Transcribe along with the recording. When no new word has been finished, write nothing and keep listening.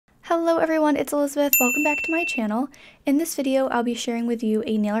Hello everyone, it's Elizabeth. Welcome back to my channel. In this video, I'll be sharing with you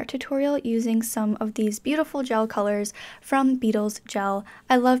a nail art tutorial using some of these beautiful gel colors from Beetles gel.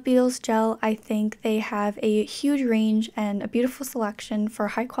 I love Beetles gel. I think they have a huge range and a beautiful selection for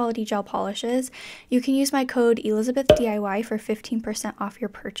high quality gel polishes. You can use my code ElizabethDIY for 15% off your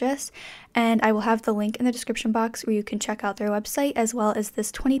purchase, and I will have the link in the description box where you can check out their website as well as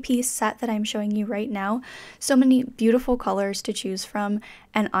this 20-piece set that I'm showing you right now. So many beautiful colors to choose from,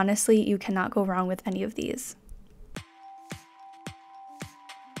 and honestly, you cannot go wrong with any of these.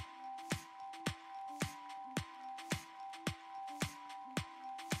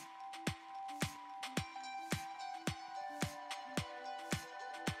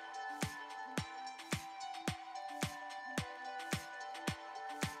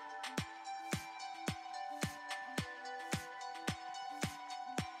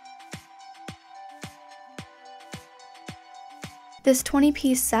 This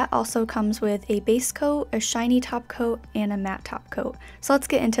 20-piece set also comes with a base coat, a shiny top coat, and a matte top coat. So let's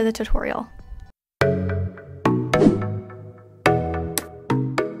get into the tutorial.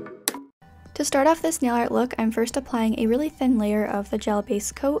 To start off this nail art look, I'm first applying a really thin layer of the gel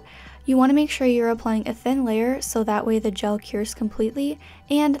base coat. You want to make sure you're applying a thin layer so that way the gel cures completely,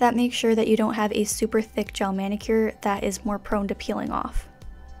 and that makes sure that you don't have a super thick gel manicure that is more prone to peeling off.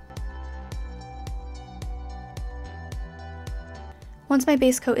 Once my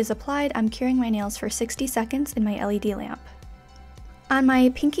base coat is applied, I'm curing my nails for 60 seconds in my LED lamp. On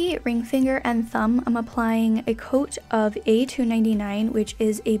my pinky, ring finger, and thumb, I'm applying a coat of A299, which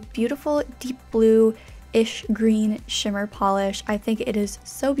is a beautiful deep blue-ish green shimmer polish. I think it is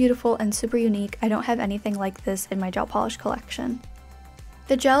so beautiful and super unique. I don't have anything like this in my gel polish collection.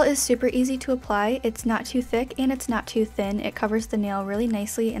 The gel is super easy to apply. It's not too thick and it's not too thin. It covers the nail really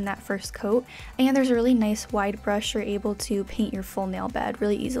nicely in that first coat, and there's a really nice wide brush. You're able to paint your full nail bed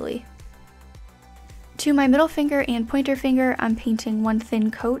really easily. To my middle finger and pointer finger, I'm painting one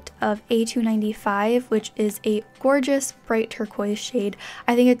thin coat of A295, which is a gorgeous bright turquoise shade.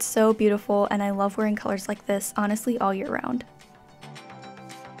 I think it's so beautiful and I love wearing colors like this honestly all year round.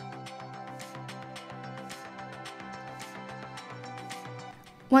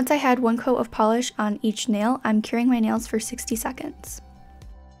 Once I had one coat of polish on each nail, I'm curing my nails for 60 seconds.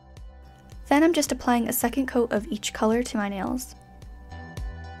 Then I'm just applying a second coat of each color to my nails.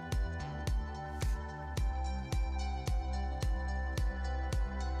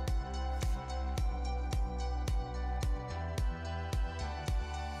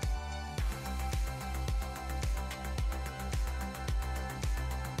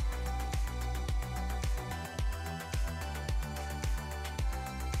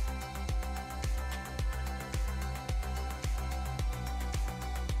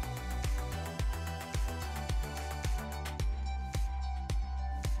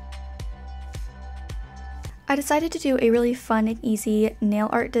 I decided to do a really fun and easy nail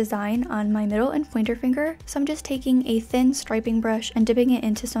art design on my middle and pointer finger, so I'm just taking a thin striping brush and dipping it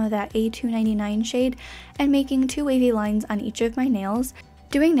into some of that A299 shade and making two wavy lines on each of my nails.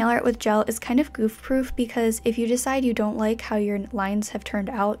 Doing nail art with gel is kind of goof-proof because if you decide you don't like how your lines have turned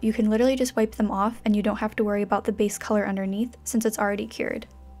out, you can literally just wipe them off and you don't have to worry about the base color underneath since it's already cured.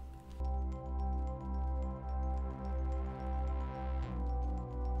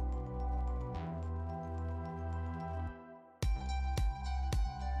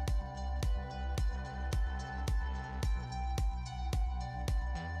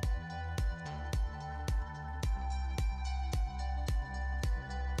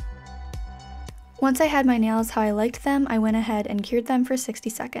 Once I had my nails how I liked them, I went ahead and cured them for 60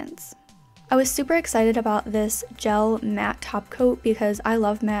 seconds. I was super excited about this gel matte top coat because I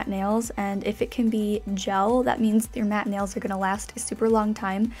love matte nails, and if it can be gel, that means your matte nails are going to last a super long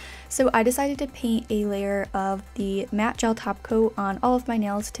time. So I decided to paint a layer of the matte gel top coat on all of my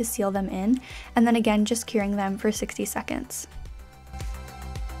nails to seal them in, and then again just curing them for 60 seconds.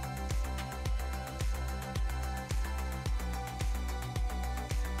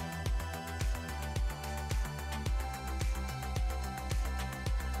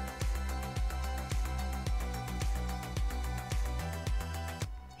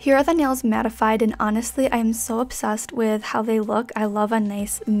 Here are the nails mattified, and honestly I am so obsessed with how they look. I love a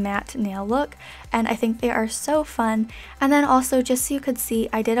nice matte nail look and I think they are so fun. And then also, just so you could see,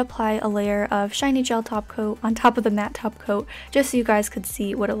 I did apply a layer of shiny gel top coat on top of the matte top coat just so you guys could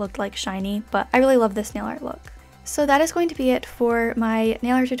see what it looked like shiny, but I really love this nail art look. So that is going to be it for my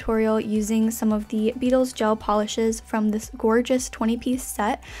nail art tutorial using some of the Beetles gel polishes from this gorgeous 20-piece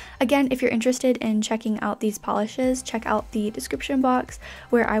set. Again, if you're interested in checking out these polishes, check out the description box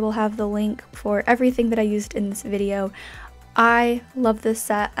where I will have the link for everything that I used in this video. I love this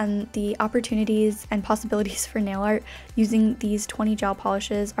set, and the opportunities and possibilities for nail art using these 20 gel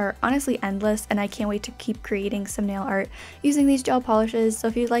polishes are honestly endless, and I can't wait to keep creating some nail art using these gel polishes. So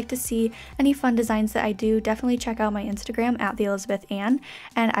if you'd like to see any fun designs that I do, definitely check out my Instagram at @theelizabethann,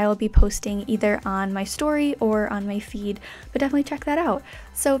 and I will be posting either on my story or on my feed, but definitely check that out.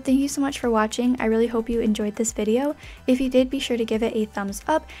 So thank you so much for watching. I really hope you enjoyed this video. If you did, be sure to give it a thumbs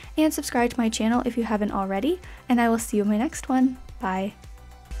up and subscribe to my channel if you haven't already, and I will see you in my next one. Bye.